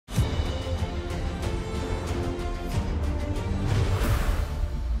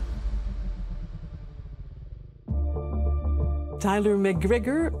Tyler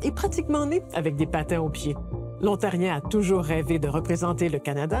McGregor est pratiquement né avec des patins aux pieds. L'Ontarien a toujours rêvé de représenter le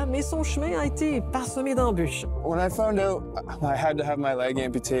Canada, mais son chemin a été parsemé d'embûches. When I found out I had to have my leg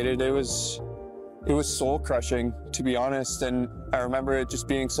amputated, it was soul-crushing, to be honest. And I remember it just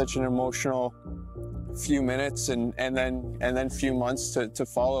being such an emotional few minutes and then few months to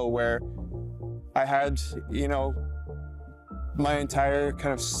follow, where I had, you know, my entire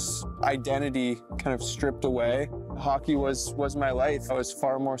kind of identity kind of stripped away. Hockey was my life. I was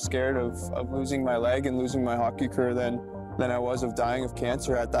far more scared of losing my leg and losing my hockey career than I was of dying of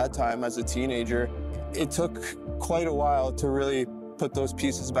cancer at that time as a teenager. It took quite a while to really put those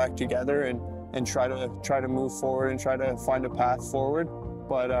pieces back together and try to move forward and try to find a path forward.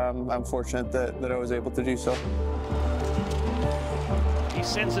 But I'm fortunate that I was able to do so. He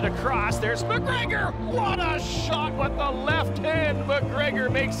sends it across. There's McGregor. What a shot with the left hand.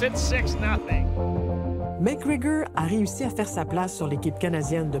 McGregor makes it 6-0. McGregor a réussi à faire sa place sur l'équipe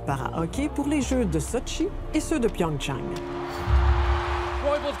canadienne de para-hockey pour les Jeux de Sochi et ceux de Pyeongchang.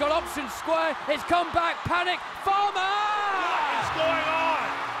 Royball's got option square. It's come back. Panic. Farmer! What is going on?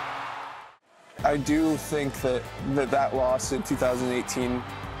 I do think that loss in 2018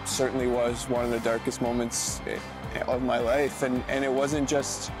 certainly was one of the darkest moments of my life, and it wasn't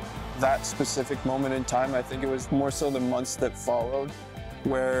just that specific moment in time. I think it was more so the months that followed,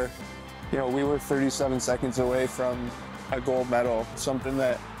 where, you know, we were 37 seconds away from a gold medal, something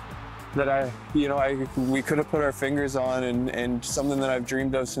that we could have put our fingers on, and something that I've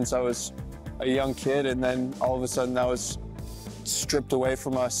dreamed of since I was a young kid, and then all of a sudden that was stripped away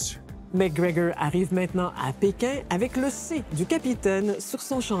from us. McGregor arrive maintenant à Pékin avec le C du capitaine sur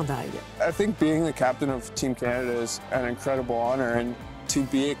son chandail. I think being the captain of Team Canada is an incredible honor, and to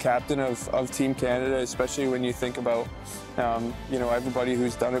be a captain of Team Canada, especially when you think about you know, everybody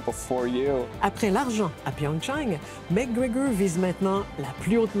who's done it before you. Après l'argent à Pyeongchang, McGregor vise maintenant la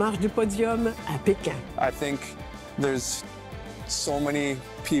plus haute marche du podium à Pékin. I think there's so many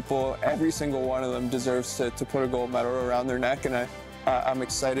people, every single one of them deserves to put a gold medal around their neck, and I'm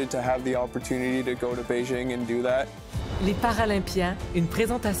excited to have the opportunity to go to Beijing and do that. Les Paralympiens, une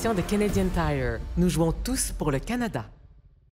présentation de Canadian Tire. Nous jouons tous pour le Canada.